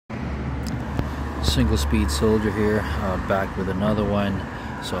Single speed soldier here, back with another one.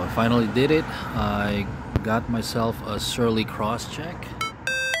 So I finally did it. I got myself a Surly cross check.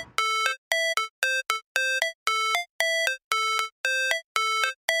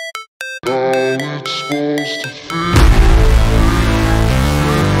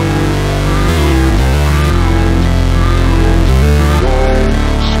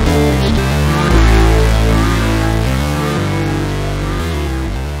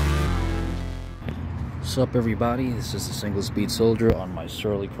 What's up everybody, this is the Single Speed Soldier on my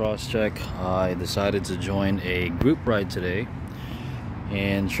Surly cross check. I decided to join a group ride today,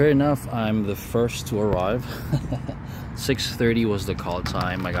 and sure enough I'm the first to arrive. 6:30 was the call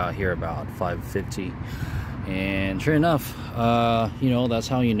time. I got here about 5:50, and sure enough, you know, that's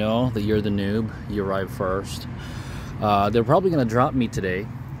how you know that you're the noob. You arrive first. They're probably gonna drop me today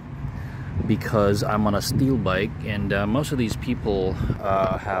because I'm on a steel bike, and most of these people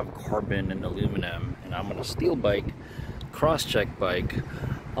have carbon and aluminum, and I'm on a steel bike, cross-check bike.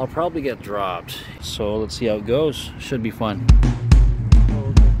 I'll probably get dropped, so let's see how it goes. Should be fun.